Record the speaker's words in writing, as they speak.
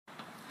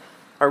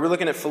All right, we're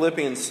looking at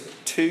Philippians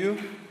 2,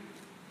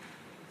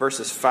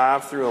 verses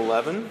 5 through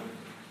 11.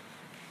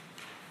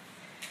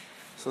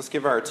 So let's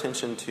give our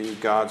attention to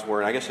God's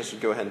Word. I guess I should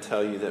go ahead and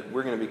tell you that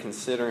we're going to be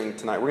considering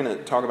tonight, we're going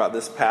to talk about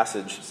this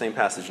passage, same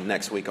passage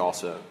next week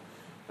also.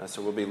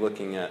 So we'll be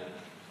looking at,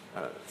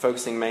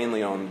 focusing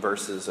mainly on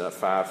verses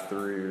 5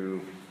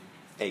 through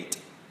 8.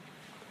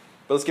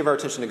 But let's give our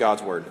attention to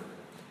God's Word.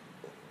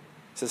 It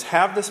says,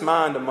 "Have this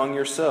mind among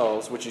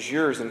yourselves, which is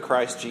yours in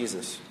Christ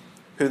Jesus,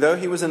 who though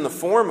he was in the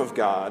form of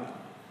God,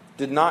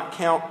 did not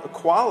count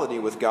equality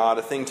with God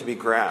a thing to be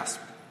grasped,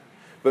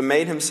 but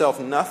made himself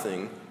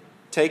nothing,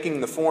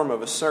 taking the form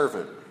of a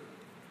servant,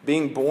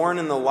 being born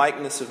in the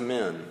likeness of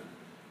men.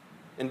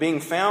 And being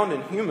found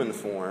in human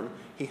form,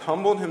 he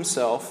humbled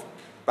himself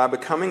by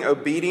becoming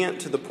obedient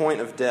to the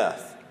point of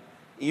death,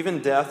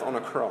 even death on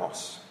a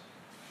cross.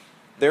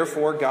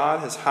 Therefore God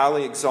has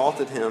highly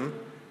exalted him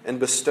and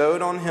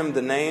bestowed on him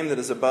the name that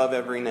is above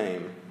every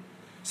name,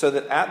 so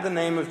that at the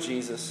name of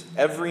Jesus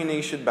every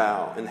knee should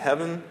bow in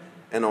heaven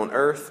and on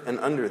earth and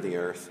under the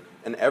earth,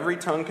 and every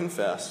tongue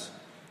confess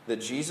that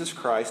Jesus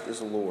Christ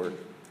is Lord,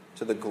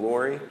 to the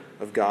glory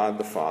of God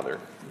the Father."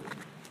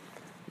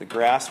 The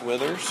grass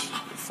withers,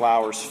 the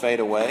flowers fade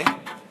away,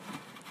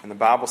 and the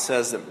Bible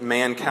says that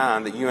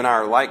mankind, that you and I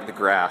are like the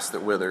grass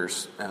that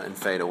withers and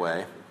fade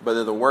away, but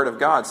that the Word of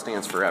God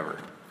stands forever.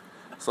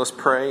 So let's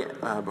pray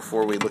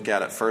before we look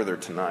at it further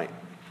tonight.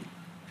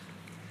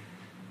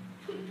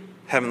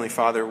 Heavenly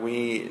Father,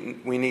 we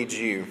need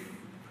you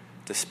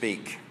to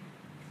speak.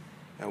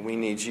 We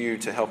need you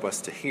to help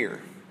us to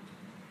hear.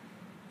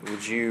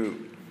 Would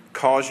you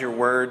cause your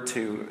word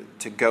to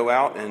go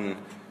out and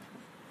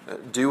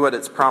do what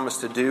it's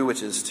promised to do,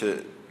 which is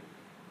to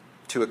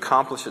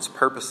accomplish its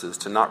purposes,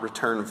 to not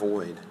return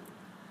void.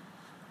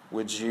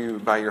 Would you,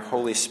 by your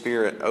Holy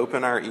Spirit,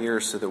 open our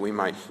ears so that we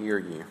might hear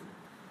you?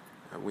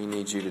 We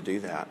need you to do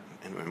that,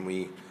 and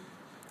we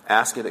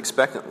ask it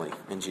expectantly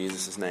in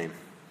Jesus' name.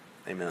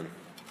 Amen.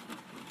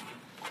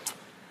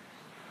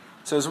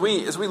 So as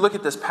we look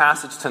at this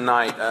passage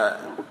tonight,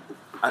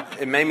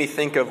 it made me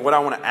think of what I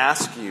want to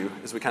ask you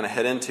as we kind of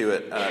head into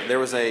it.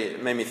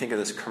 It made me think of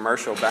this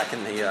commercial back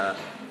in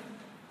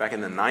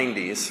the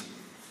 90s.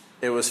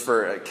 It was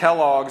for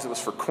Kellogg's. It was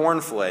for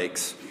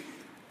cornflakes,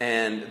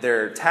 and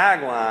their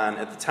tagline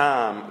at the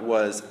time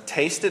was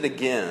 "Taste it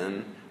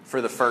again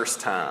for the first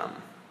time."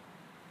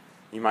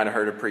 You might have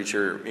heard a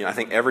preacher. I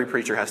think every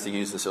preacher has to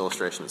use this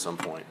illustration at some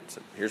point.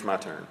 So here's my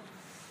turn.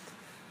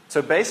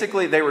 So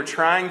basically, they were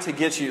trying to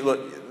get you,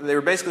 they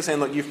were basically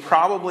saying, look, you've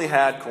probably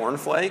had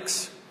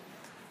cornflakes,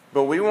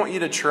 but we want you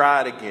to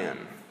try it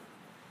again.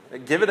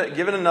 Give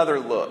it another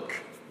look.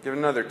 Give it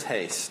another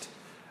taste.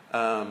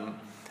 And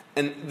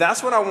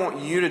that's what I want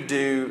you to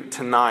do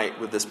tonight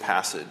with this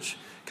passage.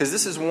 Because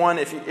this is one,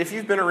 if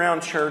you've been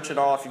around church at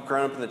all, if you've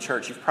grown up in the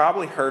church, you've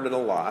probably heard it a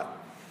lot.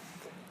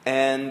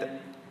 And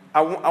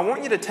I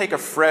want you to take a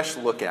fresh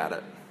look at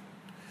it.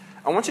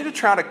 I want you to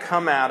try to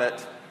come at it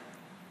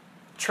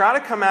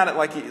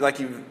like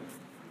you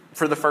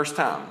for the first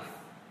time.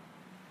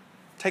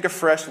 Take a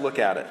fresh look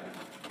at it.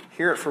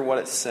 Hear it for what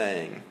it's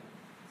saying,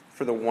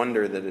 for the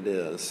wonder that it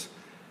is.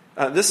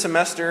 This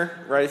semester,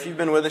 right, if you've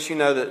been with us, you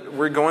know that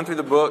we're going through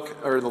the book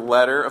or the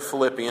letter of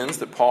Philippians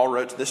that Paul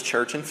wrote to this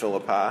church in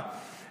Philippi.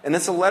 And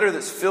it's a letter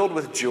that's filled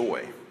with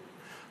joy.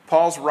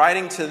 Paul's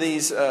writing to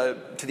these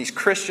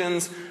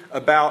Christians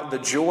about the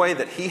joy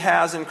that he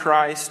has in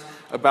Christ,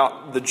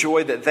 about the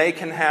joy that they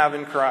can have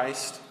in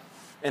Christ.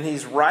 And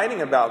he's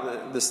writing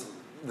about this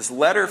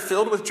letter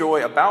filled with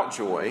joy, about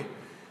joy,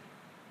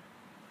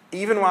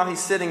 even while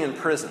he's sitting in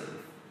prison.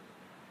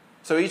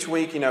 So each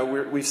week,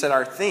 we've said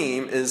our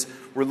theme is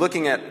we're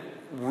looking at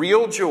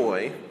real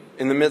joy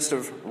in the midst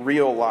of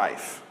real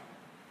life.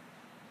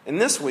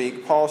 And this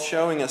week, Paul's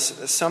showing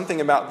us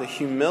something about the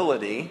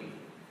humility,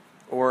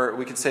 or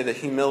we could say the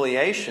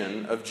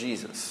humiliation of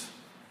Jesus.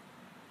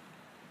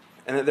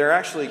 And that there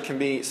actually can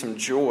be some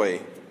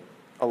joy,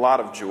 a lot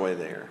of joy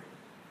there.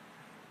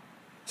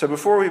 So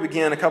before we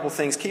begin, a couple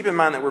things. Keep in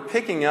mind that we're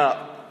picking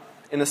up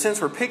in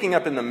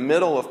the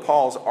middle of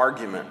Paul's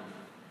argument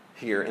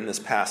here in this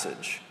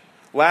passage.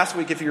 Last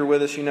week, if you were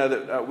with us, you know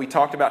that we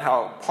talked about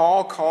how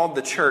Paul called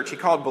the church, he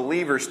called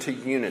believers to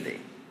unity.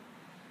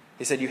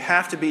 He said you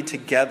have to be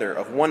together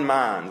of one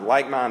mind,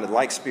 like-minded,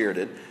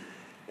 like-spirited.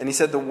 And he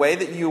said the way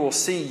that you will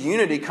see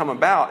unity come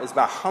about is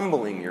by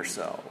humbling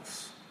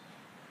yourselves.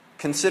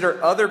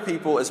 Consider other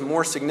people as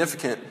more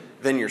significant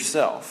than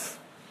yourself.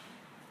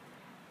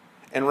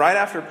 And right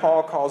after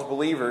Paul calls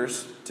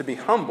believers to be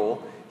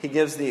humble, he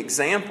gives the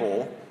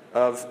example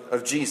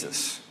of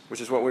Jesus,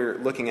 which is what we're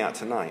looking at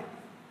tonight.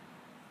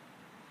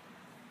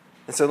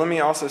 And so let me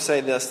also say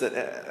this, that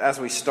as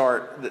we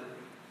start, that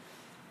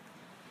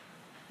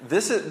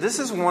this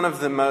is one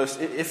of the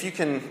most, if we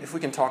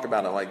can talk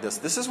about it like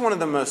this is one of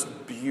the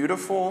most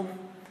beautiful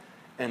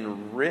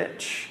and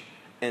rich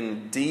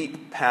and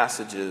deep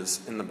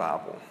passages in the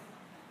Bible.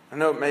 I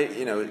know it may,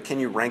 can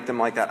you rank them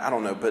like that? I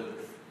don't know, but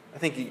I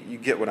think you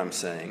get what I'm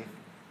saying.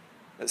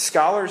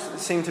 Scholars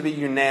seem to be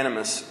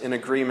unanimous in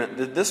agreement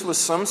that this was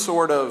some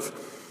sort of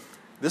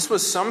This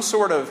was some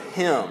sort of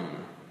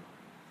hymn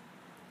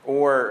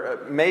or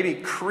maybe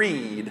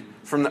creed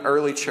from the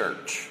early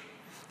church.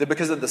 That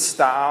because of the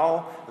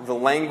style, the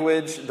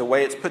language, the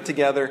way it's put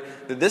together,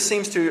 that this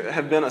seems to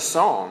have been a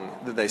song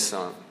that they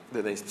sung,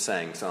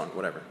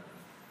 whatever.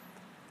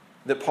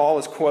 That Paul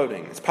is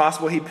quoting. It's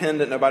possible he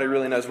penned it. Nobody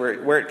really knows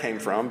where it came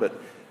from, but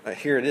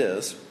here it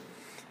is.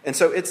 And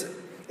so it's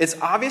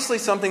obviously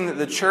something that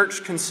the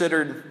church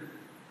considered,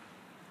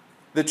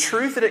 the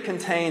truth that it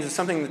contains is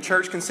something the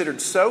church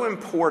considered so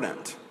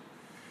important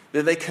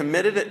that they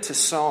committed it to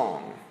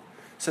song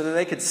so that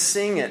they could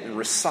sing it and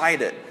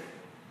recite it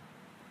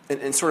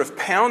and sort of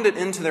pound it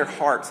into their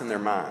hearts and their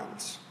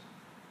minds.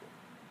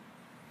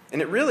 And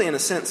it really, in a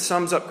sense,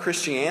 sums up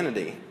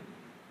Christianity.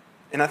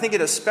 And I think it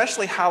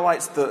especially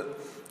highlights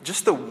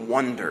just the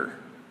wonder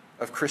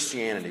of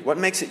Christianity, what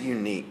makes it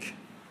unique.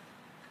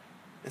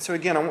 And so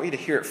again, I want you to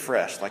hear it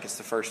fresh, like it's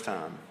the first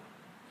time.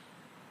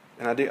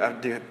 And I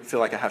do feel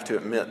like I have to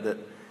admit that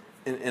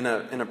in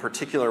a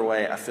particular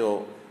way, I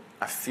feel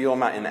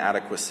my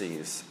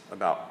inadequacies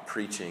about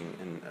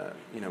preaching.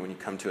 And when you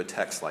come to a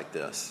text like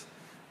this,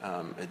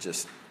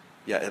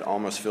 it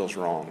almost feels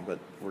wrong. But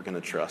we're going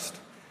to trust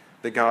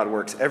that God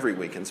works every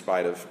week in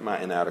spite of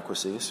my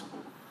inadequacies,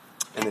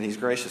 and that He's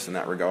gracious in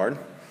that regard.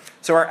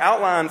 So our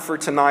outline for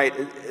tonight,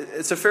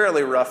 it's a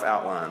fairly rough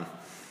outline.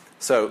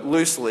 So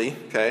loosely,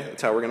 okay,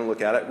 that's how we're going to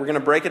look at it. We're going to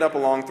break it up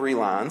along 3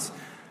 lines.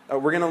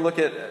 We're going to look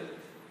at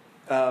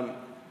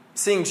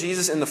seeing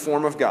Jesus in the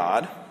form of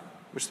God,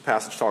 which the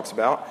passage talks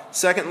about.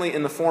 Secondly,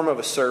 in the form of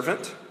a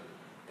servant.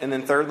 And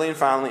then thirdly and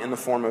finally, in the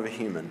form of a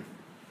human.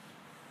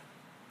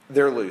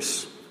 They're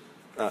loose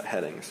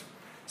headings.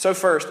 So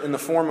first, in the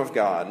form of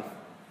God.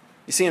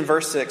 You see in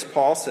verse 6,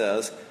 Paul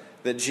says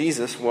that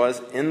Jesus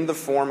was in the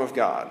form of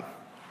God.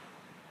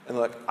 And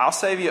look, I'll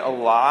save you a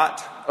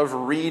lot of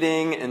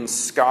reading and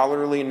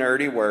scholarly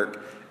nerdy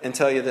work and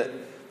tell you that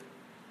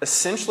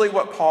essentially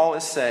what Paul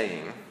is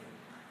saying,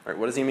 right,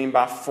 what does he mean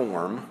by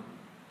form?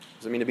 What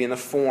does it mean to be in the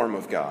form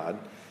of God?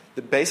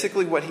 That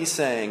basically what he's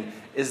saying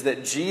is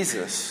that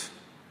Jesus,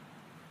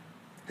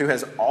 who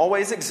has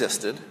always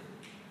existed,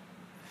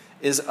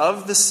 is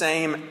of the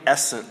same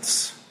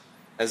essence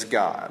as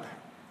God.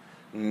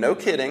 No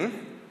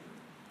kidding.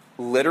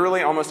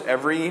 Literally almost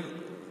every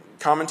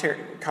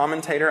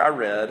commentator I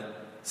read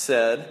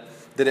said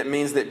that it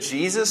means that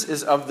Jesus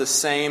is of the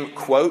same,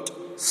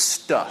 quote,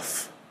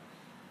 stuff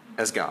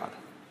as God.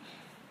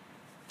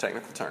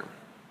 Technical term.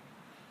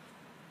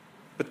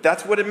 But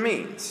that's what it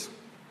means.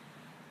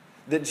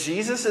 That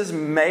Jesus is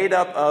made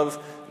up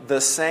of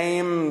the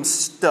same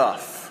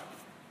stuff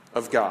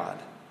of God.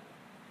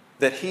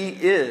 That He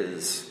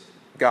is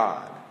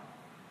God.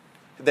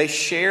 They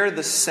share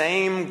the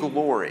same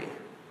glory.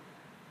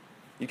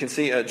 You can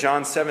see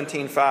John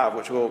 17:5,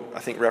 which we'll, I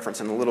think,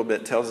 reference in a little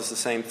bit, tells us the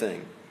same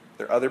thing.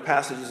 There are other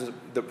passages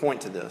that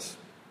point to this.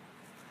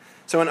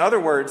 So in other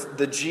words,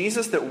 the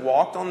Jesus that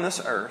walked on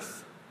this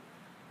earth,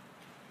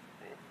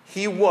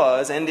 He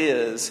was and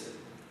is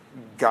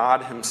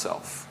God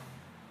Himself.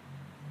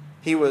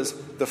 He was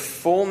the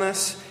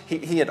fullness.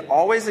 He had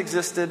always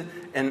existed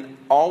and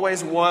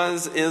always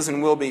was, is,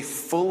 and will be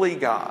fully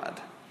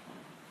God.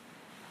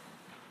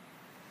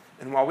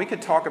 And while we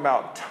could talk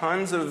about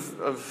tons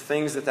of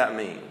things that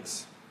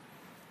means,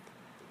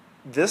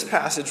 this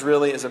passage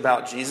really is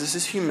about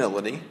Jesus'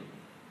 humility.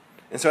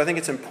 And so I think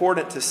it's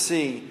important to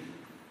see,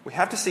 we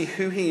have to see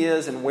who He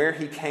is and where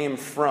He came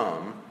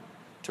from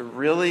to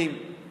really,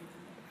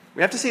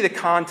 we have to see the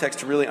context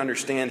to really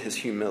understand His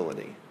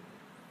humility.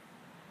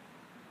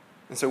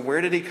 And so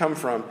where did He come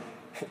from?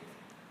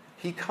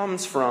 He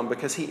comes from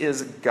because He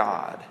is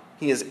God.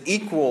 He is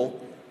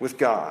equal with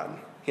God.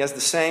 He has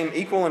the same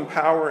equal in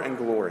power and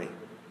glory.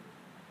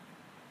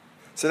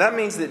 So that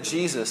means that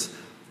Jesus,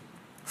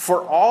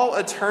 for all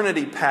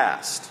eternity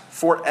past,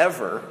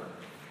 forever,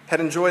 had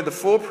enjoyed the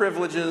full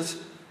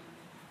privileges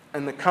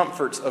and the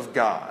comforts of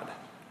God,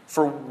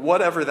 for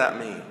whatever that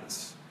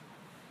means.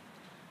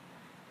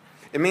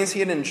 It means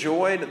He had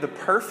enjoyed the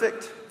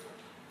perfect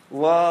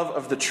love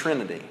of the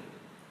Trinity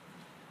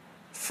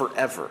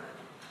forever.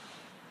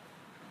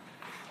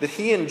 That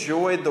He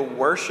enjoyed the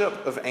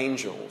worship of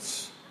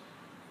angels.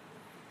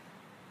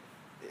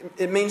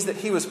 It means that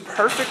He was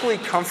perfectly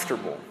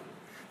comfortable,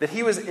 that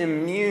He was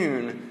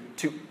immune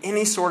to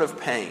any sort of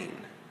pain.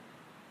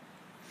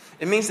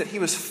 It means that He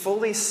was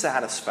fully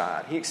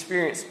satisfied. He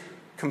experienced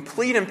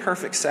complete and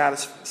perfect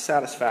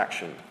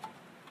satisfaction.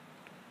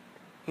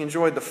 He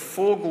enjoyed the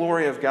full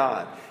glory of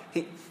God.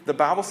 The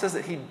Bible says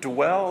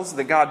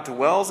that God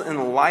dwells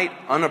in light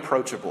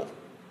unapproachable.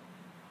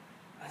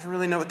 I don't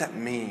really know what that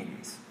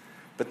means,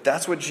 but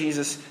that's what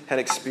Jesus had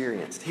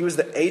experienced. He was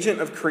the agent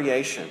of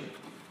creation.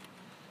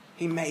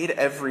 He made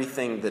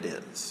everything that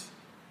is.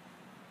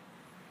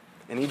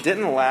 And He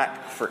didn't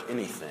lack for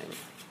anything.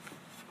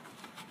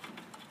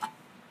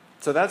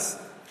 So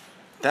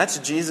that's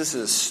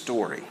Jesus'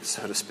 story,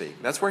 so to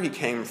speak. That's where He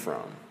came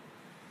from.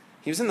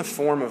 He was in the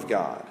form of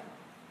God.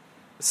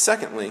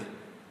 Secondly,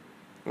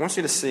 I want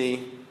you to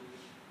see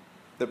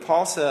that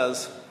Paul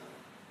says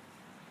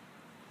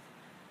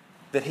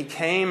that he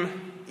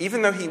came,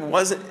 even though he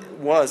was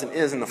and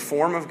is in the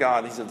form of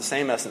God, he's of the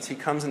same essence, he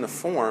comes in the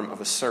form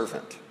of a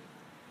servant.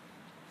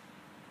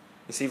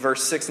 You see,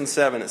 verse 6 and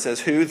 7, it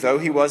says, who, though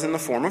he was in the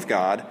form of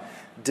God,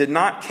 did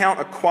not count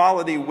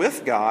equality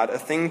with God a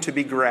thing to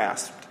be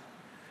grasped,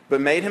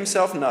 but made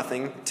himself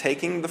nothing,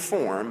 taking the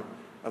form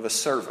of a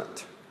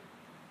servant.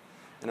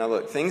 And now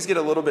look, things get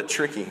a little bit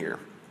tricky here.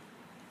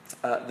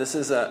 This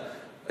is,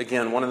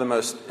 again, one of the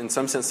most, in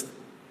some sense,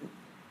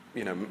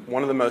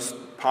 one of the most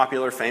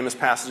popular, famous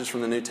passages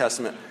from the New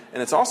Testament.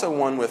 And it's also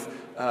one with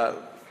a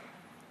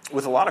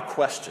lot of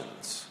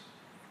questions.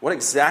 What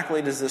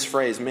exactly does this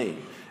phrase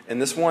mean?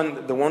 And this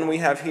one, the one we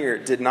have here,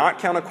 did not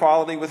count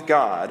equality with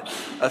God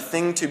a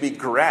thing to be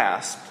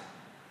grasped,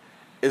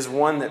 is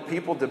one that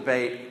people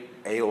debate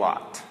a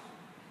lot.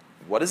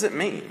 What does it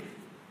mean?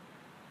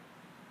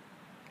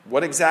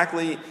 What's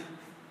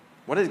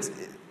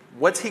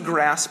he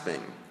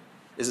grasping?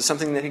 Is it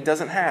something that he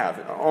doesn't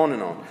have? On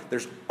and on.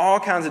 There's all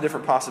kinds of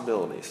different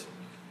possibilities.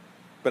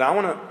 But I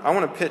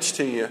want to pitch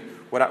to you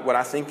what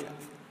I think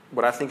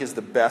is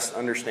the best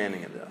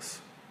understanding of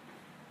this.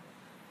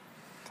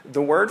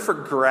 The word for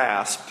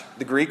grasped,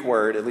 the Greek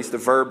word, at least the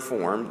verb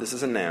form, this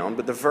is a noun,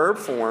 but the verb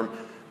form,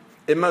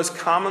 it most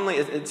commonly,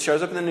 it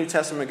shows up in the New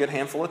Testament a good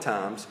handful of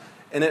times,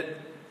 and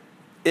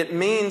it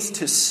means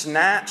to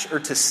snatch or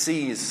to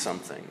seize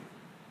something.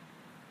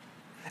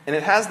 And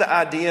it has the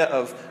idea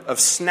of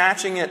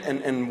snatching it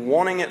and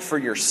wanting it for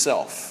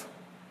yourself,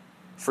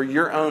 for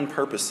your own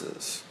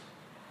purposes.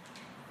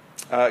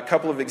 A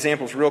couple of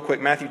examples real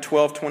quick. Matthew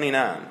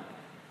 12:29.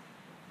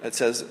 It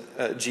says,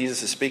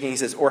 Jesus is speaking, he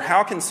says, or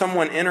how can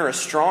someone enter a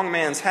strong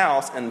man's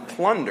house and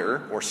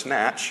plunder or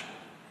snatch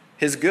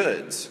his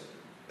goods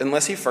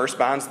unless he first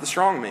binds the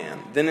strong man?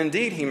 Then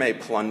indeed he may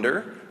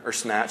plunder or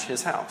snatch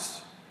his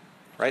house.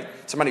 Right?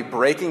 Somebody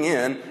breaking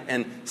in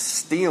and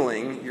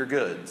stealing your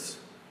goods,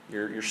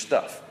 your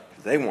stuff.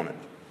 They want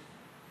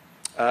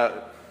it.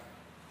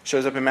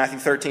 Shows up in Matthew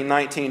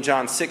 13:19,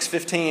 John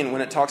 6:15,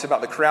 when it talks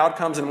about the crowd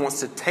comes and wants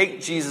to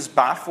take Jesus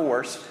by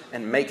force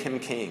and make him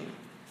king.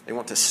 They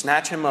want to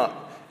snatch him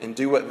up and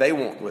do what they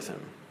want with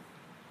him.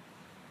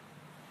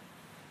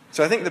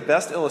 So I think the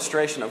best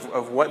illustration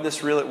of what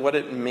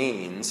it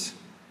means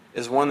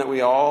is one that we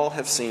all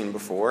have seen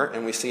before,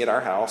 and we see at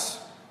our house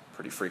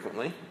pretty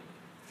frequently.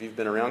 If you've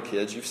been around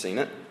kids, you've seen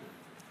it.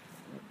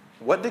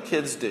 What do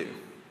kids do?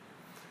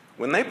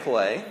 When they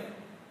play,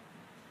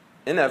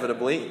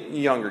 inevitably,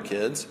 younger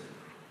kids,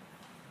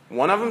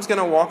 one of them's going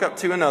to walk up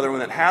to another one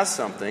that has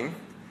something,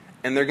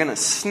 and they're going to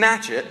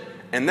snatch it,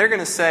 and they're going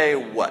to say,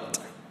 what?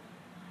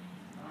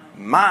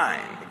 Mine,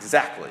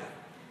 exactly.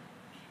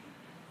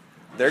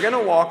 They're going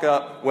to walk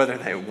up, whether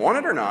they want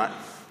it or not,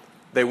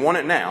 they want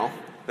it now,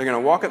 they're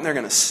going to walk up and they're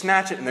going to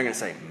snatch it and they're going to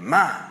say,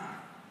 mine.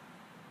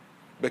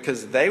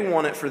 Because they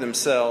want it for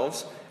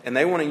themselves and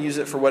they want to use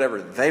it for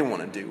whatever they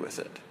want to do with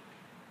it.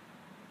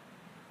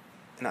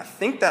 And I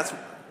think that's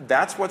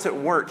what's at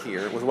work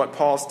here with what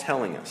Paul's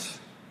telling us.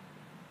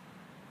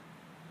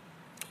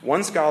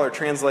 One scholar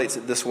translates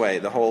it this way,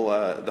 the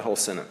whole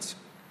sentence.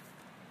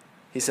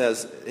 He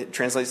says, it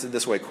translates it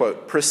this way,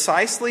 quote,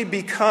 precisely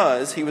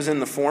because he was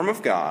in the form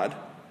of God,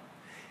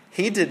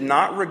 he did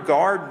not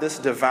regard this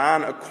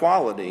divine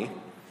equality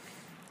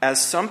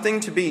as something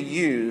to be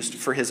used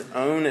for his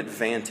own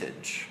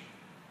advantage.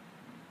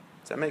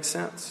 Does that make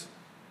sense?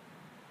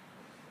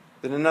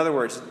 That in other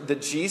words,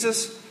 that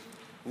Jesus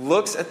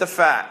looks at the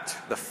fact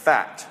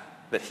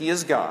that he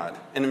is God,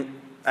 and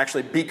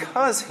actually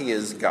because he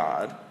is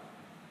God,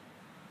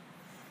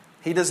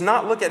 he does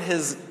not look at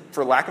his,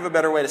 for lack of a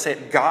better way to say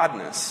it,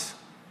 godness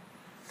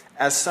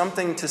as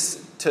something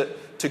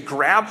to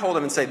grab hold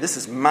of and say, this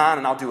is mine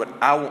and I'll do what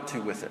I want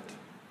to with it.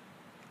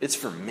 It's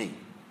for me.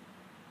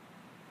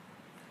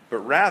 But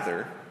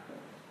rather,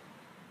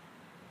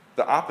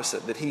 the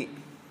opposite, that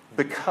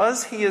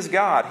because he is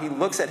God, he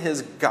looks at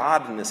his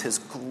godness, his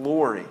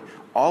glory,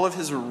 all of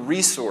his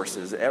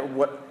resources,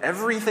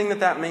 everything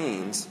that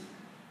means,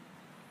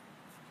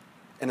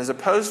 and as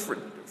opposed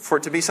for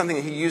it to be something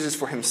that he uses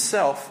for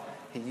himself,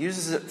 he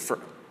uses it for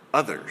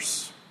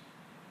others.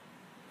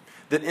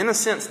 That in a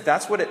sense,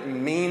 that's what it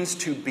means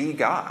to be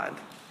God.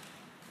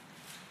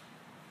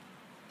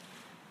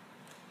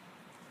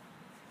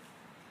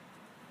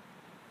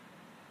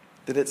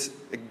 That it's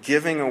a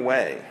giving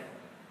away.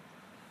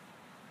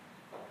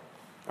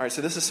 All right,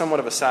 so this is somewhat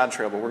of a side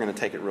trail, but we're going to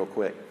take it real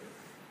quick.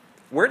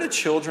 Where do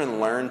children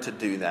learn to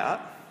do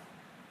that?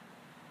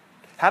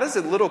 How does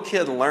a little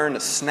kid learn to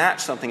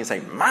snatch something and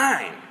say,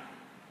 mine?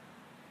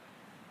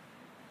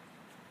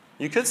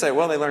 You could say,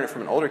 well, they learn it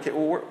from an older kid.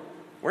 Well,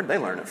 where did they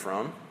learn it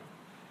from?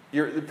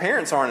 The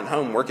parents aren't at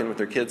home working with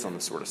their kids on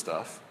this sort of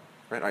stuff.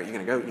 Right? All right, you're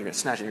going to go, you're going to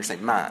snatch it, and you're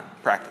saying, mine,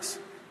 practice.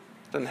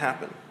 It doesn't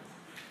happen.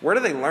 Where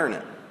do they learn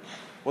it?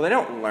 Well, they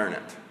don't learn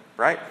it,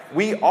 right?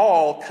 We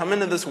all come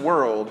into this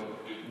world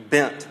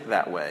bent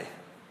that way.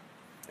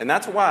 And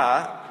that's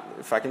why,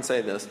 if I can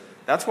say this,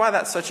 that's why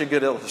that's such a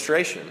good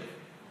illustration.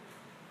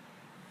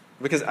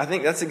 Because I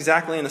think that's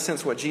exactly, in a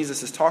sense, what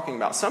Jesus is talking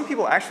about. Some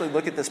people actually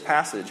look at this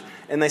passage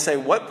and they say,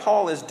 what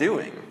Paul is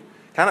doing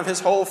Kind of his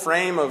whole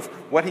frame of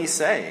what he's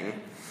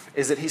saying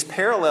is that he's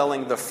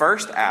paralleling the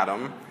first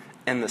Adam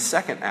and the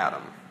second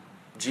Adam,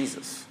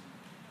 Jesus.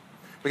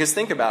 Because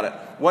think about it.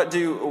 What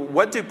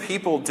do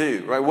people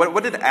do? Right?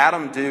 What did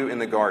Adam do in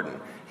the garden?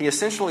 He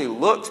essentially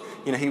looked,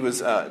 he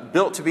was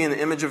built to be in the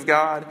image of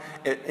God,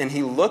 and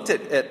he looked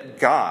at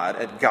God,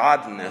 at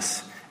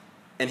godness,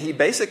 and he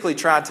basically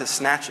tried to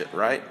snatch it,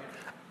 right?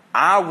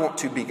 I want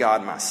to be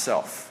God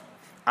myself.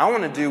 I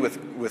want to do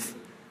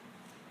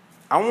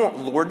I want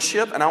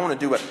lordship, and I want to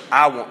do what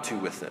I want to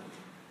with it.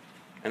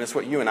 And it's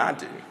what you and I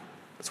do.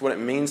 It's what it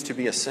means to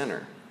be a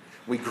sinner.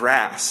 We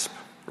grasp,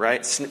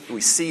 right? We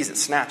seize it,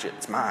 snatch it.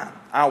 It's mine.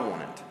 I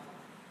want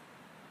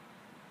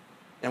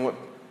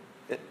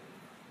it.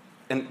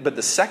 But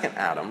the second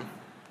Adam,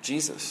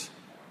 Jesus,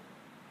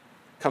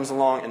 comes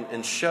along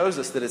and shows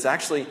us that it's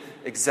actually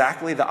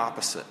exactly the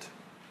opposite.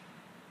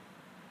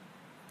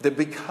 That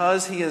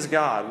because he is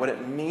God, what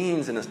it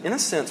means, in a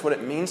sense, what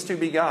it means to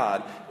be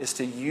God is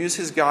to use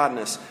his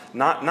godness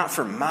not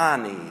for my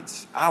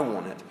needs, I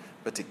want it,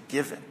 but to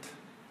give it.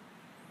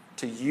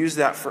 To use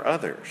that for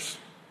others.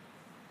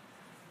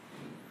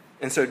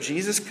 And so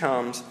Jesus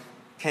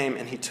came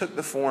and he took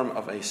the form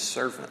of a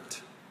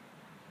servant.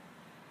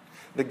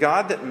 The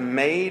God that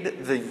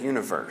made the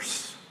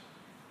universe,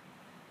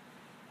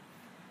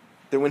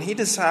 that when he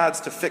decides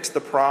to fix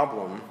the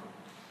problem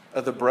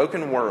of the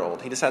broken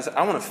world, he decides,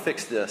 I want to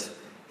fix this,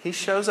 he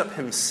shows up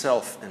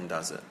himself and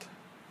does it.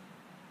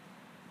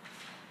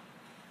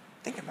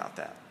 Think about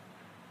that.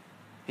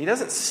 He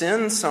doesn't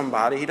send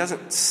somebody, he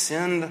doesn't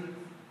send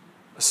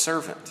a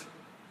servant.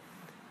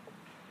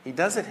 He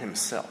does it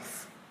himself.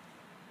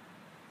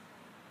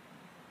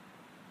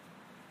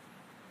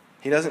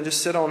 He doesn't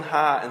just sit on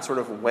high and sort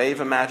of wave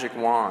a magic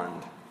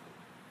wand.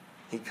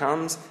 He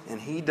comes and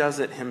he does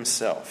it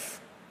himself.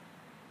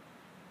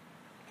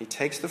 He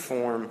takes the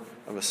form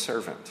of a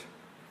servant.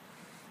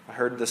 I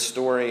heard this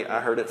story. I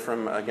heard it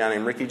from a guy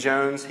named Ricky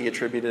Jones. He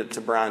attributed it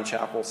to Brian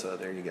Chappell, so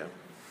there you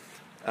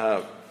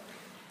go.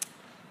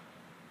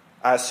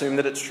 I assume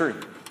that it's true.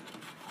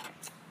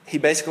 He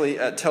basically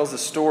tells the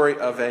story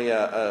of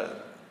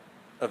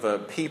a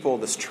people,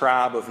 this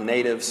tribe of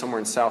natives somewhere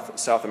in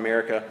South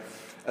America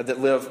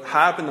that live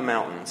high up in the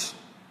mountains.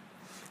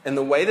 And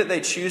the way that they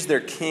choose their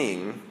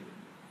king,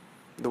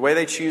 the way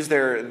they choose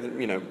their,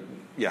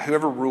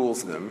 whoever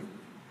rules them,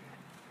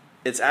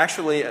 it's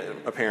actually,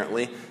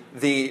 apparently,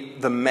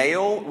 the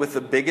male with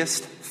the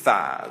biggest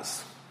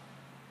thighs.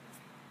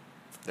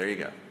 There you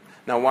go.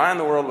 Now, why in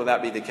the world would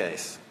that be the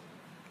case?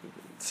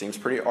 It seems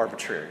pretty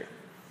arbitrary.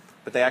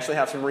 But they actually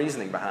have some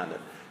reasoning behind it.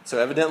 So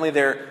evidently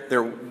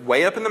they're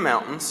way up in the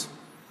mountains,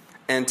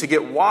 and to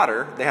get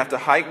water, they have to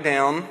hike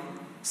down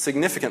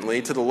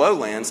significantly to the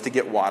lowlands to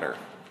get water.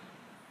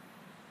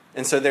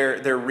 And so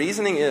their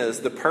reasoning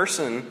is the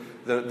person,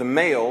 the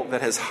male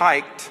that has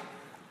hiked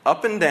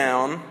up and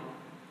down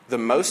the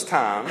most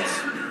times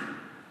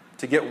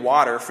to get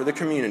water for the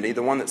community,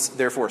 the one that's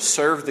therefore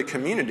served the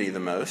community the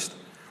most,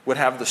 would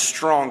have the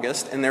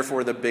strongest and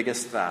therefore the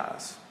biggest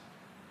thighs.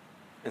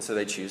 And so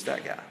they choose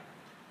that guy.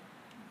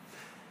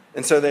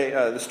 And so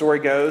the story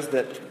goes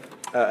that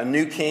a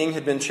new king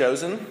had been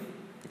chosen,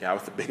 the guy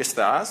with the biggest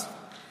thighs.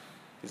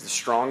 He's the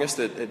strongest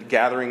at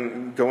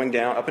gathering, going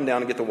down, up and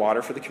down to get the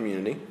water for the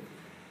community.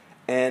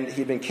 And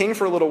he'd been king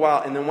for a little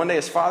while, and then one day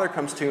his father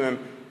comes to him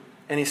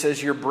and he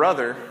says, your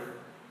brother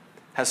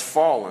has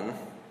fallen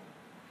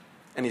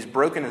and he's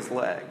broken his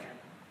leg.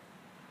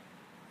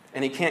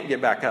 And he can't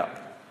get back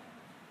up.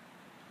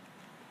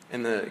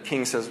 And the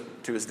king says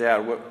to his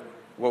dad,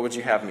 what would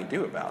you have me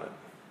do about it?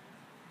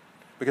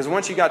 Because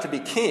once you got to be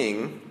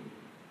king,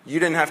 you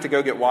didn't have to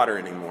go get water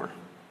anymore.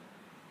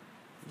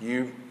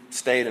 You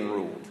stayed and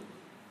ruled.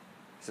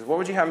 He says, what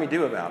would you have me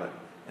do about it?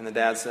 And the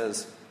dad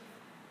says,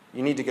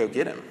 you need to go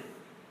get him.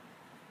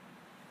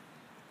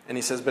 And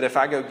he says, but if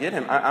I go get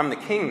him, I'm the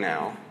king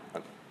now.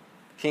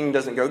 King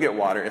doesn't go get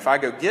water. If I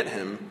go get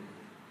him,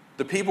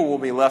 the people will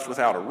be left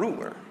without a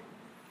ruler.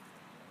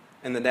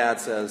 And the dad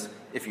says,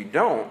 if you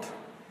don't,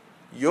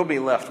 you'll be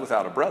left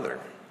without a brother.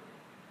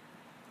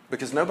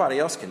 Because nobody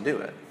else can do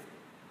it.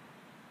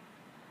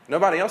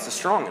 Nobody else is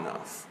strong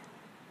enough.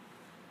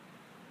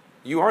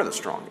 You are the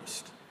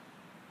strongest.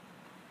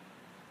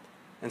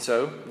 And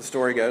so the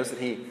story goes that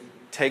he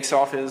takes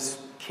off his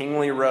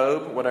kingly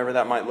robe, whatever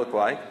that might look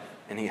like,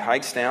 and he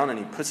hikes down and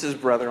he puts his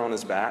brother on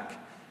his back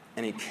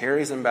and he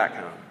carries him back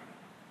home.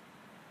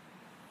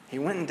 He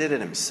went and did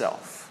it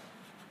himself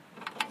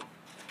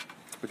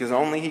because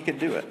only he could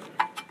do it.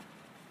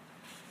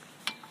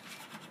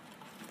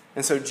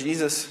 And so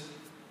Jesus,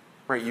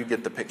 right, you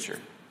get the picture.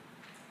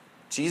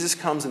 Jesus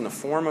comes in the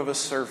form of a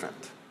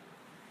servant,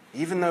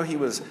 even though he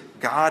was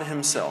God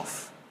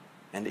himself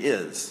and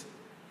is.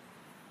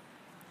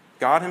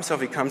 God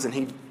himself, he comes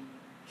and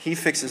he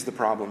fixes the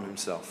problem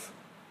himself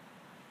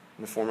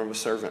in the form of a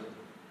servant.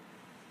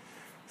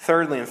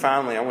 Thirdly and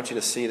finally, I want you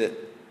to see that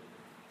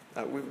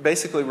we're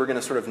going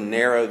to sort of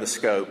narrow the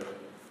scope,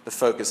 the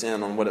focus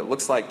in on what it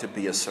looks like to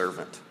be a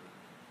servant.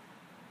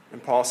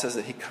 And Paul says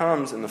that he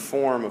comes in the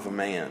form of a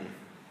man.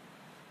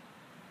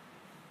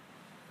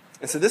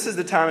 And so this is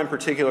the time in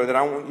particular that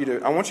I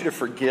want you to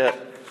forget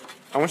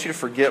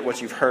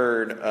what you've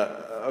heard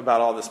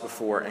about all this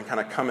before and kind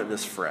of come at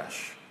this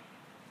fresh.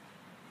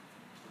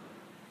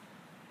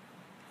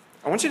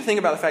 I want you to think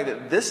about the fact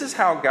that this is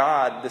how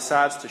God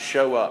decides to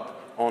show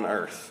up on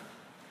earth.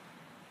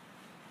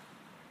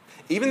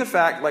 Even the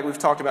fact, like we've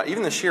talked about,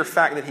 even the sheer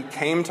fact that he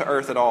came to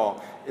earth at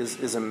all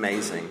is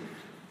amazing.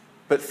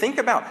 But think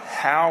about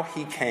how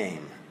he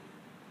came.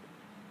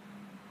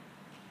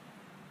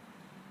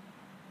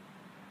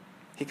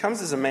 He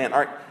comes as a man. All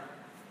right,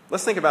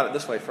 let's think about it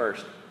this way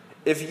first.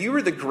 If you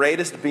were the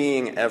greatest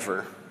being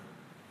ever,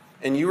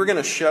 and you were going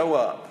to show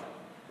up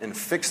and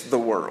fix the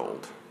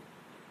world,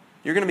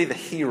 you're going to be the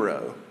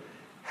hero,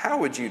 how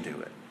would you do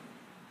it?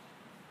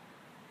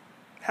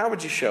 How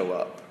would you show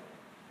up?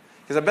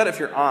 Because I bet if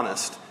you're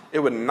honest, it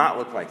would not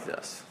look like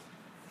this.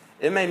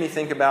 It made me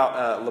think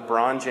about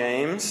LeBron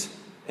James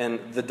and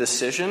The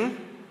Decision.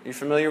 Are you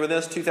familiar with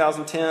this?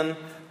 2010,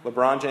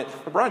 LeBron James.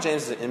 LeBron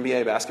James is an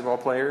NBA basketball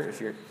player.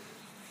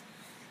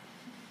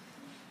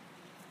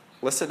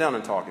 Let's sit down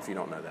and talk if you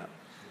don't know that.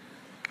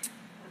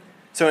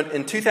 So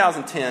in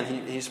 2010,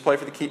 he used to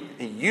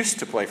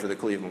play for the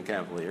Cleveland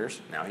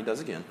Cavaliers. Now he does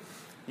again.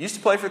 He used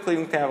to play for the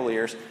Cleveland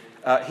Cavaliers.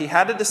 He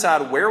had to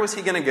decide where was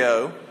he going to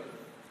go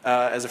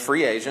as a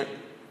free agent.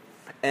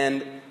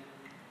 And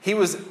he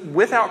was,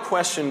 without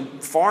question,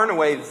 far and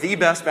away the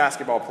best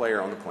basketball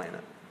player on the planet.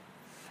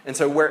 And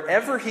so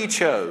wherever he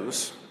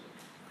chose,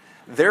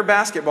 their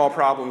basketball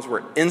problems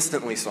were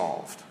instantly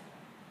solved.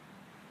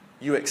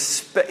 You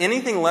expect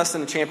anything less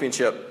than a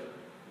championship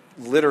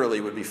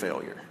literally would be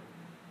failure.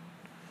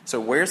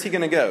 So where's he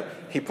going to go?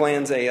 He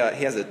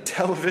has a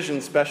television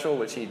special,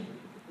 which he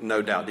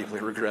no doubt deeply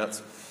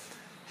regrets.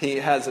 He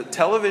has a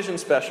television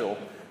special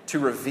to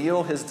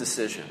reveal his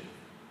decision.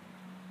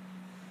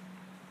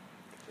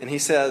 And he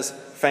says,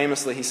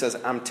 famously,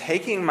 I'm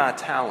taking my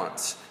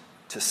talents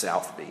to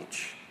South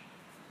Beach,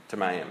 to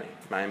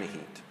Miami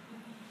Heat.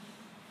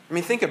 I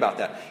mean, think about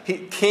that.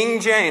 King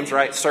James,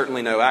 right?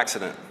 Certainly no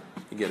accident.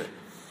 You get it.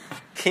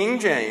 King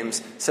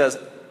James says,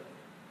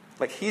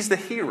 he's the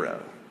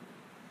hero.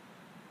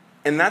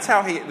 And that's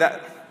how he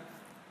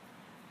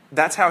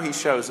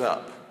shows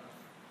up.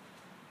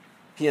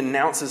 He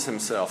announces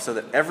himself so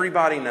that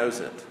everybody knows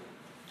it.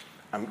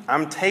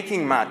 I'm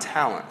taking my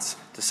talents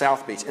to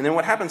South Beach. And then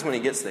what happens when he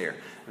gets there?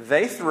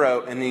 They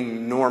throw an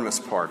enormous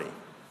party.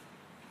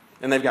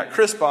 And they've got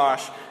Chris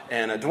Bosh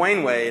and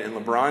Dwayne Wade and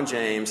LeBron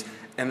James,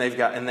 and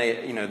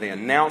they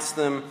announce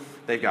them.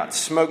 They've got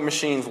smoke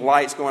machines,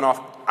 lights going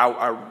off.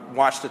 I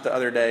watched it the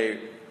other day,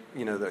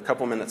 a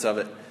couple minutes of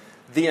it.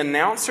 The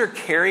announcer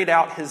carried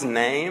out his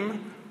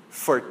name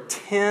for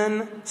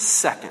 10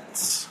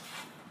 seconds.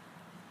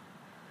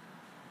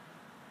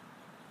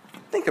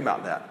 Think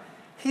about that.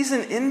 He's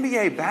an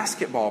NBA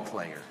basketball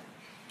player.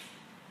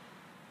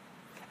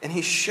 And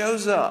he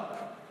shows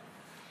up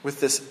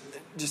with this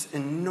just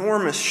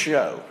enormous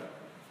show.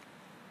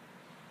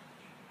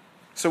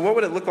 So what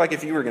would it look like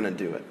if you were going to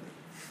do it?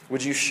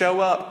 Would you show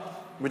up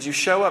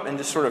and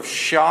just sort of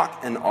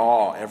shock and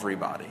awe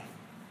everybody?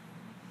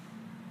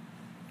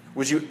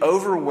 Would you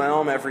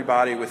overwhelm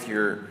everybody with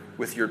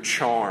your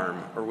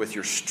charm or with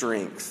your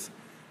strength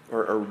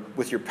or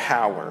with your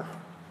power?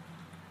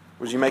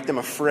 Would you make them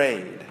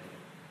afraid?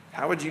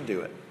 How would you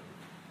do it?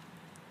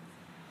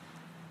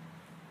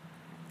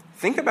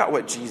 Think about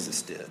what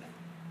Jesus did.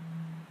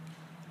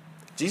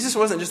 Jesus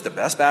wasn't just the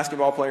best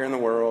basketball player in the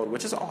world,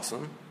 which is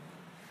awesome.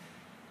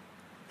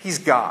 He's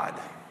God.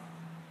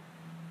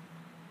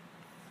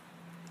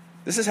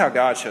 This is how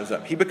God shows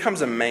up. He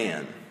becomes a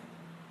man,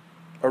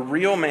 a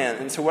real man.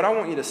 And so what I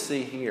want you to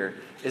see here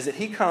is that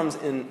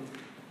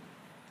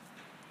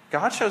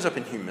God shows up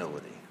in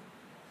humility.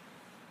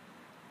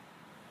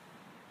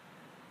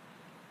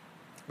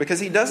 Because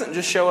he doesn't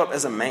just show up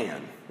as a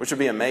man, which would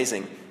be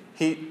amazing.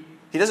 He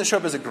doesn't show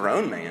up as a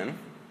grown man,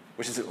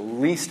 which is at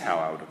least how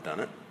I would have done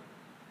it.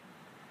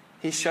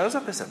 He shows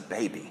up as a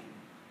baby.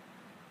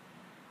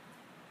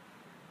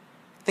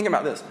 Think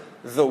about this.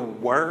 The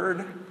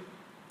Word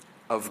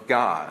of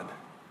God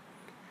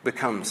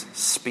becomes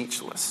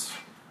speechless.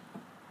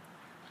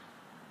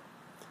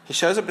 He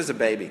shows up as a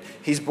baby.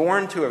 He's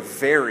born to a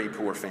very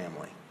poor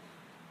family.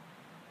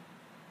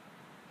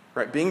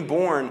 Right? Being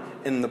born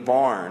in the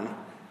barn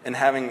and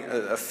having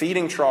a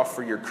feeding trough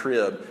for your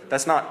crib,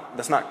 that's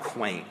not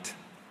quaint.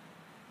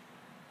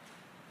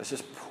 That's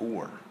just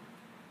poor.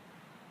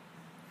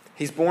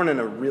 He's born in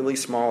a really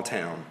small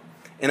town,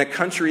 in a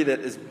country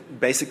that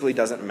basically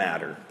doesn't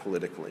matter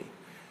politically,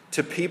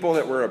 to people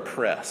that were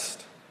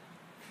oppressed.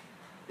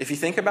 If you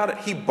think about it,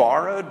 he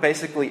borrowed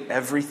basically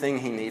everything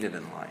he needed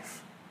in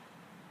life.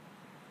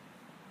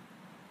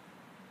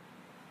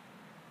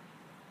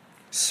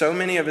 So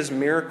many of his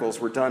miracles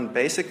were done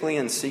basically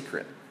in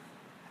secret.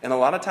 And a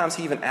lot of times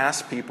he even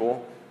asked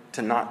people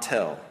to not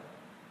tell.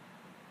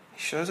 He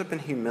shows up in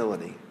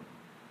humility.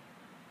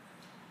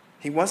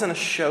 He wasn't a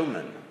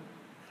showman.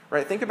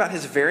 Right? Think about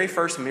his very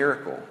first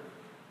miracle.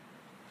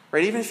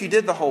 Right? Even if you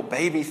did the whole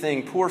baby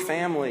thing, poor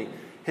family,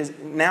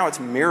 now it's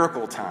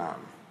miracle time.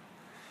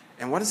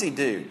 And what does he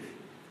do?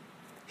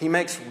 He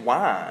makes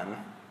wine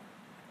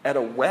at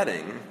a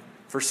wedding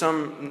for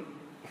some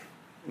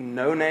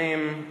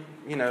no-name,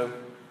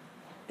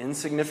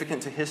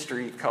 insignificant to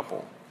history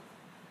couple.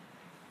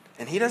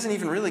 And he doesn't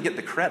even really get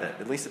the credit,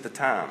 at least at the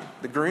time.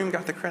 The groom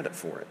got the credit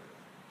for it.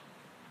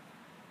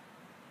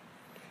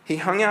 He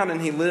hung out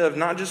and he lived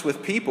not just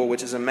with people,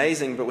 which is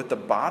amazing, but with the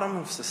bottom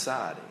of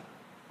society.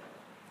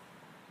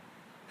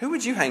 Who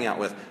would you hang out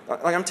with?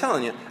 Like I'm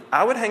telling you,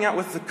 I would hang out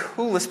with the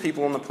coolest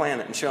people on the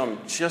planet and show them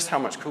just how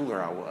much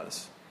cooler I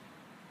was.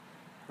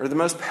 Or the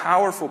most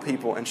powerful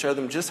people and show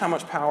them just how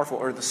much powerful,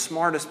 or the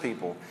smartest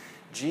people.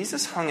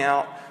 Jesus hung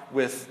out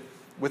with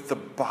the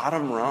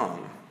bottom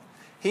rung.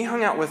 He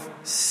hung out with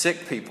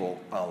sick people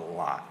a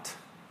lot.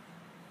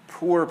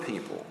 Poor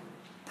people,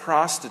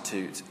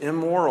 prostitutes,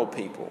 immoral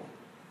people.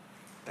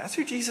 That's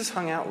who Jesus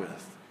hung out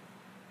with.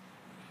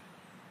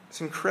 It's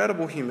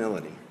incredible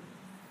humility.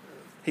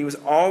 He was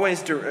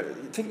always...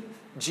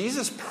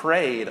 Jesus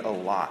prayed a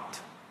lot.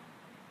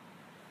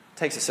 It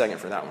takes a second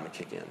for that one to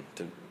kick in,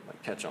 to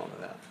catch on to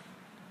that.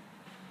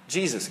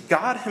 Jesus,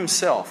 God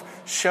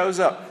himself, shows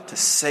up to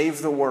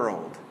save the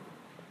world.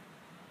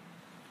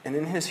 And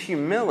in his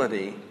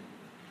humility,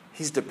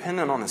 he's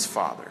dependent on his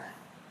Father.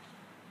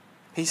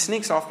 He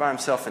sneaks off by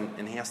himself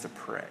and he has to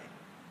pray.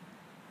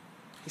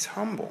 He's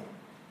humble.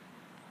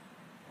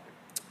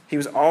 He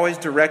was always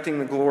directing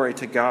the glory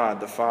to God,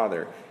 the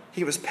Father.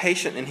 He was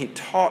patient and he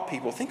taught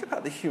people. Think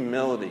about the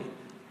humility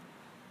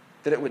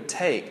that it would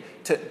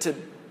take to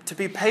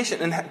be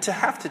patient and to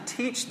have to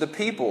teach the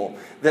people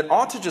that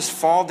ought to just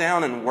fall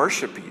down and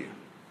worship you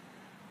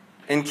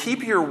and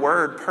keep your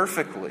word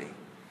perfectly.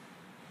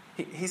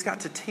 He's got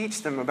to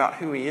teach them about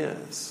who he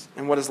is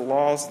and what his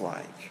law's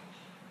like.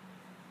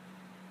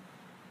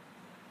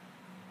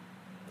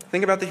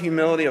 Think about the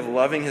humility of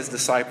loving his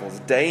disciples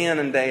day in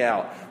and day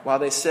out while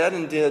they said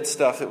and did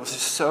stuff that was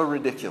just so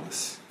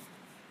ridiculous.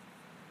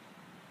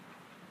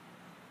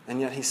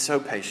 And yet he's so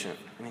patient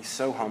and he's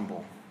so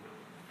humble.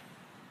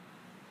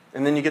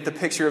 And then you get the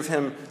picture of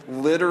him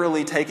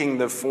literally taking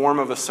the form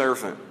of a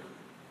servant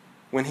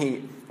when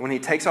he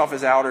takes off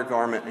his outer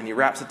garment and he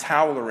wraps a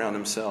towel around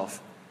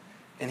himself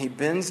and he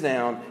bends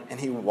down and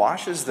he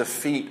washes the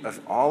feet of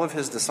all of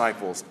his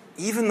disciples,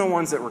 even the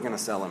ones that were going to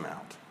sell him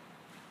out.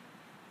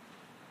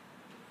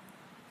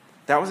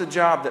 That was a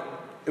job that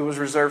it was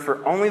reserved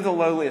for only the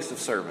lowliest of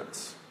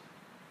servants.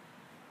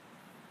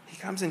 He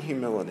comes in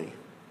humility.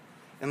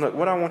 And look,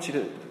 what I want you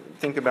to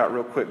think about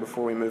real quick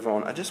before we move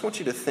on, I just want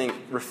you to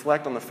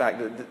reflect on the fact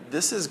that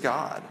this is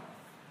God.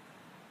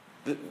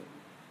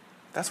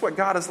 That's what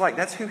God is like.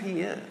 That's who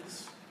he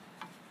is.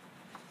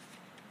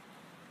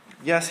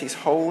 Yes, he's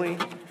holy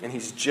and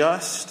he's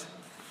just,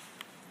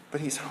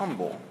 but he's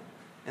humble.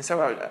 And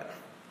so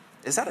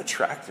is that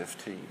attractive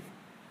to you?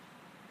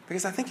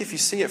 Because I think if you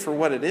see it for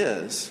what it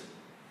is,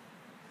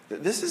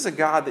 that this is a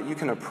God that you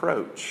can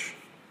approach.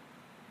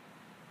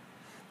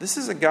 This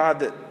is a God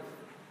that...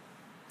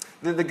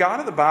 The God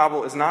of the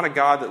Bible is not a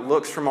God that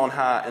looks from on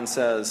high and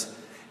says,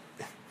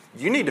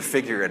 you need to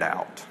figure it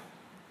out.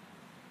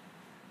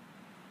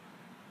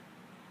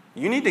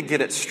 You need to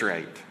get it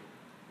straight.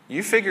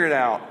 You figure it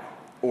out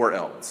or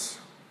else.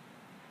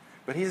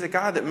 But he's a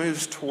God that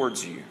moves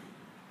towards you,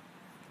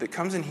 that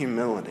comes in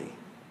humility.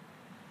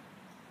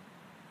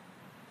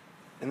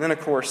 And then, of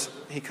course,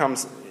 he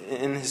comes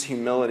in his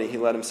humility. He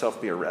let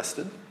himself be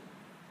arrested.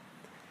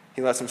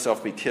 He lets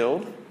himself be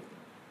killed.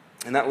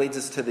 And that leads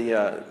us to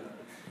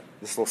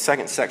this little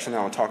second section that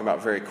I want to talk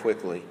about very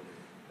quickly.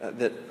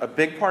 That a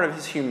big part of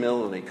his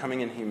humility,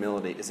 coming in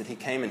humility, is that he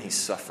came and he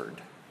suffered.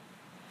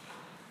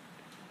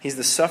 He's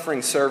the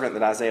suffering servant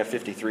that Isaiah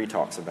 53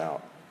 talks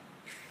about.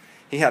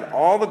 He had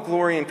all the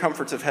glory and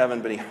comforts of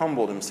heaven, but he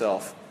humbled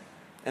himself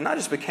and not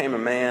just became a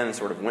man and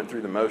sort of went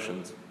through the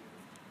motions,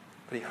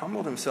 but he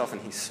humbled himself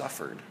and he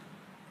suffered.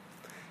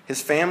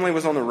 His family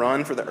was on the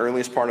run for the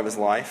earliest part of his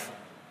life.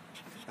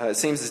 It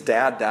seems his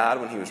dad died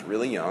when he was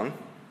really young.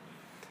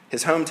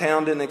 His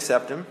hometown didn't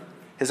accept him.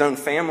 His own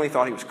family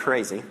thought he was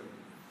crazy.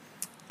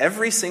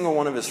 Every single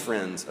one of his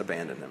friends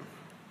abandoned him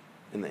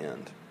in the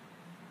end.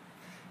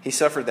 He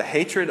suffered the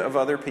hatred of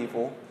other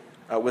people.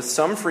 With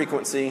some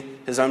frequency,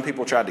 his own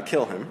people tried to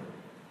kill him,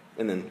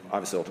 and then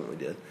obviously ultimately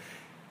did.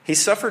 He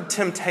suffered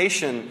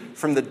temptation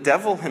from the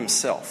devil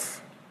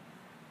himself.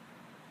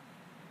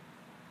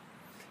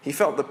 He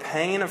felt the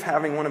pain of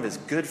having one of his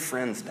good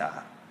friends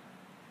die.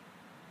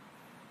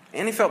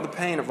 And he felt the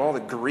pain of all the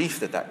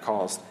grief that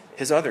caused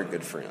his other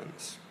good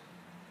friends.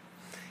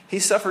 He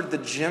suffered the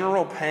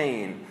general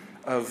pain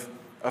of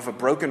a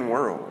broken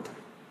world.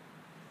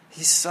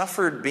 He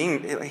suffered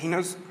he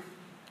knows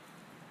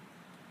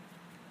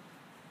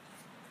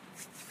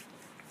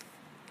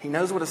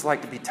what it's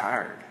like to be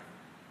tired.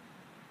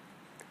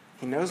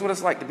 He knows what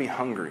it's like to be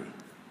hungry,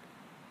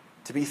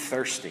 to be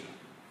thirsty.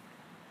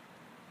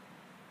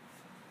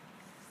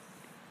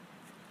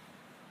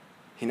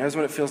 He knows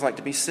what it feels like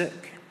to be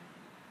sick.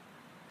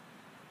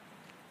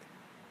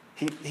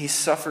 He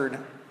suffered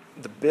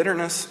the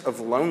bitterness of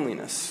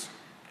loneliness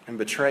and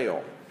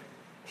betrayal.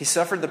 He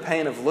suffered the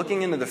pain of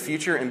looking into the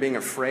future and being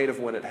afraid of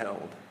what it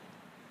held.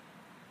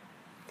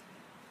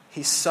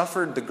 He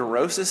suffered the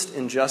grossest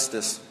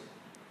injustice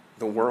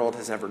the world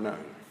has ever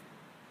known.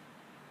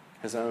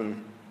 His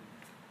own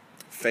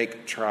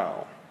fake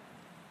trial.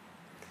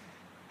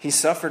 He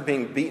suffered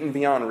being beaten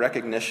beyond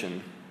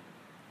recognition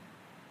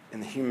in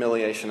the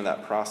humiliation of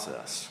that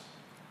process.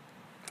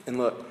 And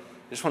look,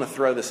 I just want to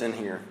throw this in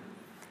here.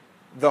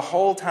 The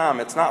whole time,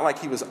 it's not like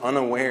he was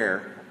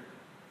unaware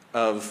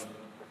of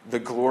the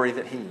glory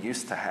that he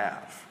used to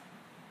have.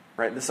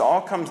 Right? This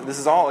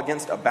is all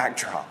against a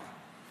backdrop.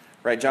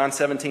 Right? John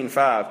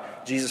 17:5,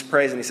 Jesus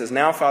prays and he says,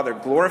 "Now, Father,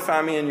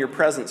 glorify me in your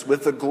presence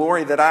with the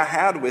glory that I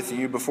had with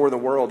you before the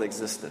world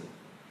existed."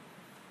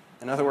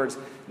 In other words,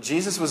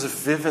 Jesus was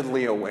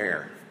vividly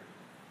aware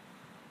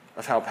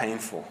of how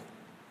painful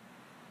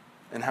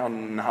and how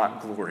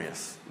not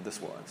glorious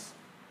this was.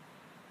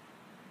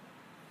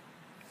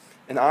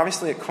 And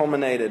obviously it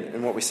culminated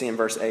in what we see in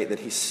verse 8, that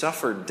he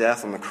suffered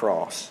death on the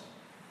cross.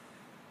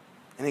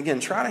 And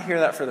again, try to hear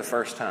that for the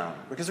first time.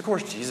 Because of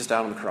course Jesus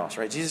died on the cross,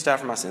 right? Jesus died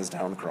for my sins,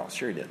 died on the cross.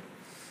 Sure he did.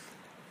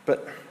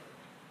 But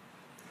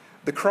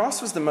the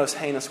cross was the most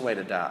heinous way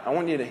to die. I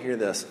want you to hear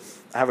this.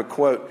 I have a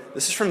quote.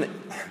 This is from the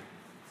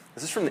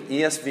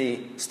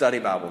ESV Study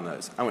Bible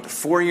Notes. I went to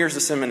 4 years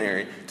of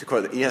seminary to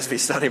quote the ESV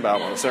Study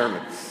Bible in a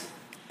sermon.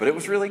 But it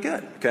was really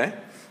good, okay?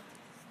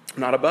 I'm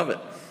not above it.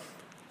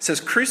 It says,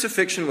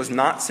 "Crucifixion was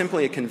not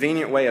simply a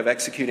convenient way of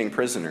executing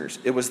prisoners.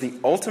 It was the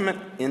ultimate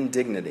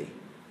indignity.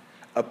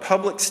 A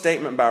public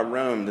statement by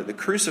Rome that the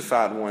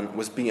crucified one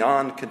was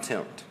beyond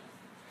contempt.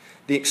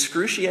 The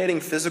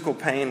excruciating physical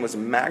pain was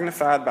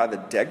magnified by the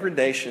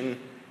degradation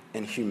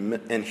and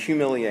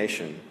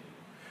humiliation.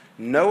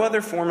 No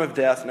other form of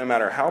death, no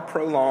matter how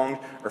prolonged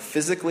or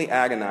physically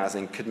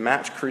agonizing, could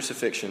match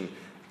crucifixion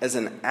as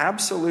an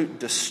absolute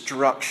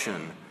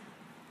destruction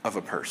of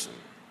a person."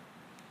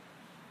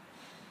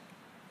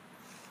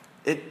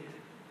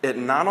 It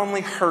not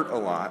only hurt a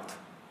lot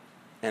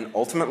and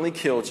ultimately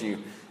killed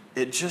you,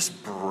 it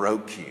just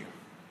broke you.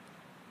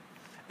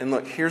 And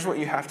look, here's what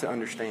you have to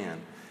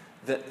understand.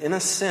 That in a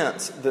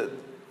sense,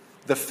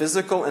 the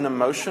physical and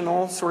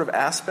emotional sort of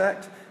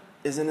aspect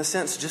is in a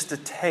sense just a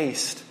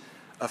taste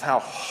of how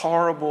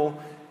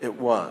horrible it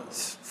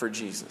was for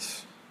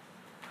Jesus.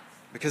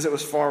 Because it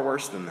was far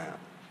worse than that.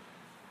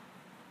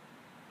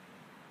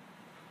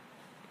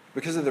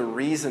 Because of the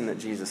reason that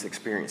Jesus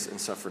experienced and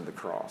suffered the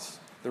cross.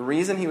 The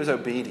reason he was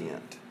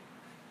obedient.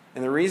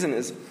 And the reason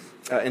is,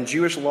 in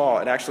Jewish law,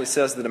 it actually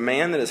says that a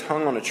man that is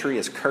hung on a tree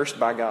is cursed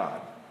by God.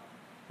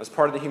 That's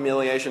part of the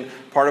humiliation,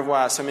 part of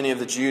why so many of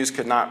the Jews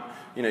could not,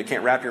 you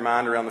can't wrap your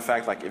mind around the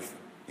fact, like, if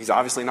he's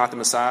obviously not the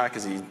Messiah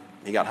because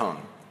he got hung.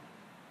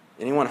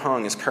 Anyone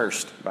hung is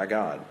cursed by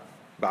God.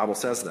 The Bible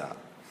says that.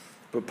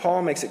 But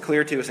Paul makes it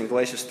clear to us in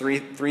Galatians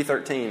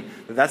 3:13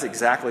 that that's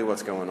exactly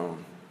what's going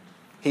on.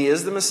 He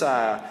is the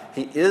Messiah.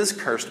 He is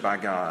cursed by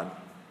God.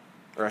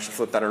 Or I should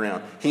flip that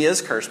around. He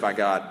is cursed by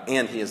God,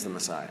 and he is the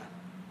Messiah.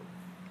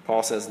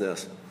 Paul says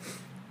this,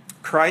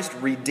 "Christ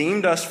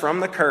redeemed us from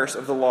the curse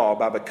of the law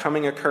by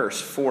becoming a curse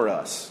for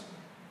us.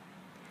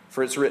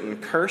 For it's written,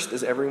 'Cursed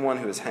is everyone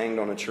who is hanged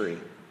on a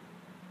tree.'"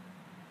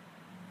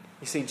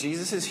 You see,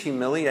 Jesus'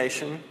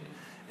 humiliation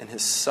and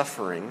his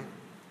suffering,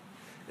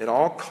 it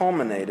all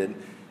culminated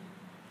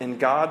in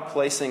God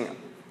placing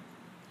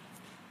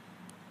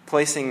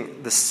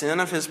the sin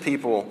of his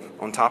people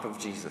on top of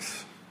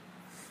Jesus.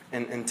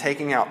 And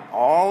taking out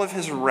all of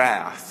his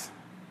wrath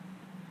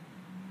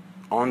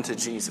onto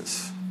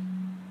Jesus,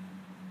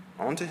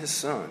 onto his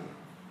son,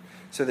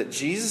 so that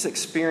Jesus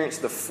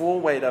experienced the full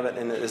weight of it.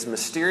 And as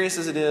mysterious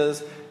as it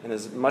is, and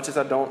as much as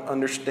I don't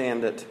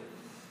understand it,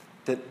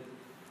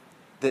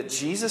 that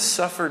Jesus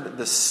suffered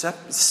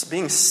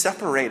being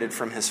separated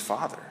from his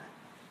Father,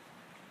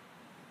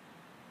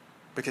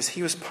 because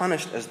he was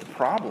punished as the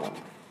problem.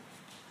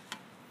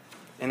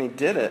 And he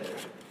did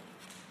it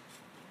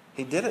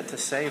to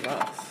save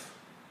us,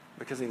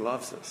 because he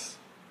loves us.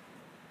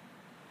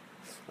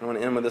 I want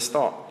to end with this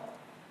thought.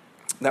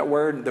 That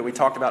word that we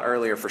talked about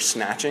earlier for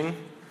snatching,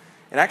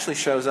 it actually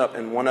shows up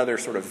in one other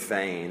sort of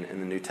vein in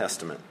the New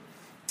Testament.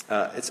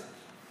 It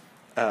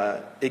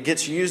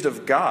gets used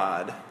of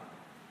God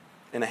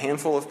in a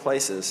handful of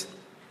places,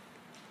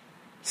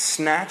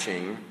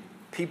 snatching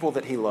people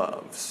that he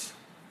loves.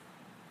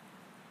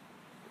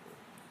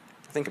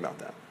 Think about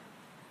that.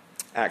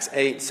 Acts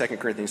 8, 2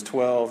 Corinthians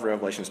 12,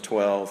 Revelations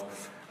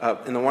 12.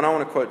 And the one I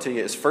want to quote to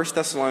you is 1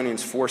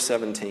 Thessalonians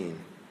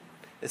 4:17.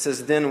 It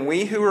says, "Then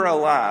we who are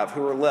alive,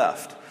 who are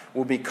left,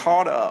 will be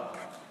caught up,"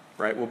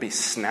 right? Will be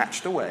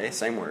snatched away,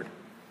 same word.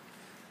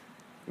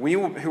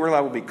 Who are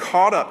alive will be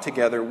caught up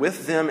together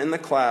with them in the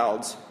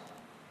clouds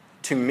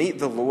to meet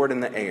the Lord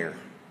in the air.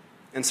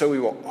 And so we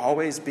will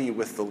always be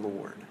with the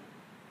Lord.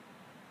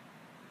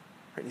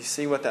 Right? You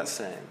see what that's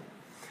saying?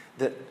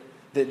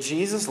 That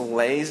Jesus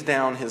lays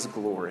down his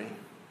glory.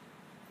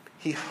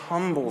 He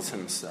humbles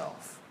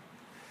himself.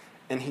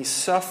 And he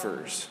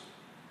suffers.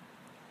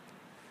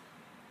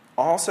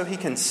 Also, he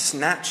can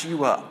snatch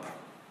you up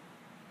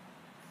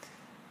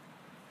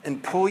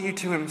and pull you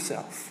to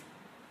himself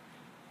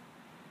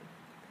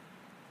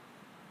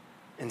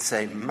and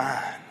say,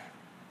 mine.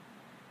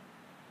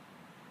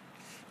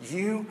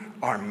 You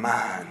are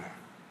mine.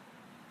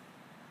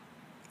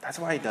 That's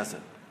why he does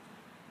it.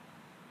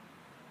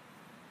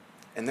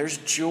 And there's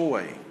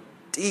joy,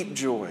 deep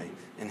joy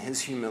in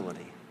his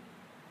humility.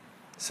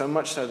 So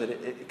much so that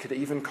it could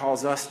even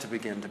cause us to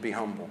begin to be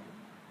humble.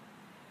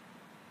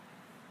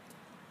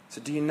 So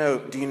do you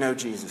know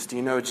Jesus? Do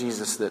you know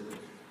Jesus that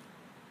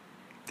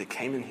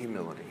came in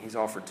humility? He's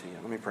offered to you.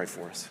 Let me pray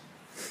for us.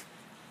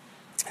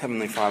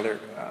 Heavenly Father,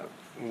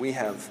 we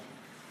have,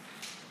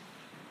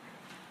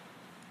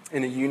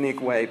 in a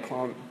unique way,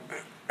 plumb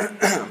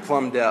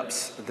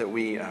depths that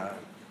we, in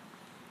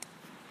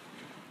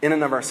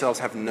and of ourselves,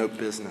 have no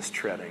business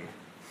treading.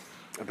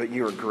 But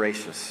you are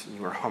gracious,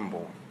 you are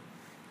humble,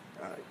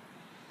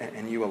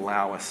 and you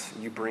allow us,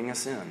 you bring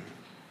us in.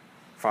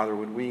 Father,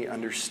 would we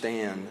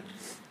understand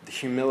the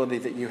humility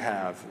that you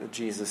have,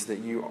 Jesus, that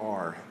you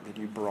are, that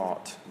you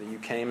brought, that you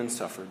came and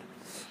suffered.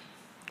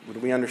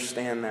 Would we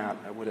understand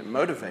that? Would it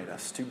motivate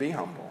us to be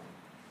humble?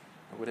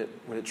 Would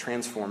it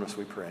transform us,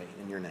 we pray,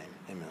 in your name?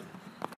 Amen.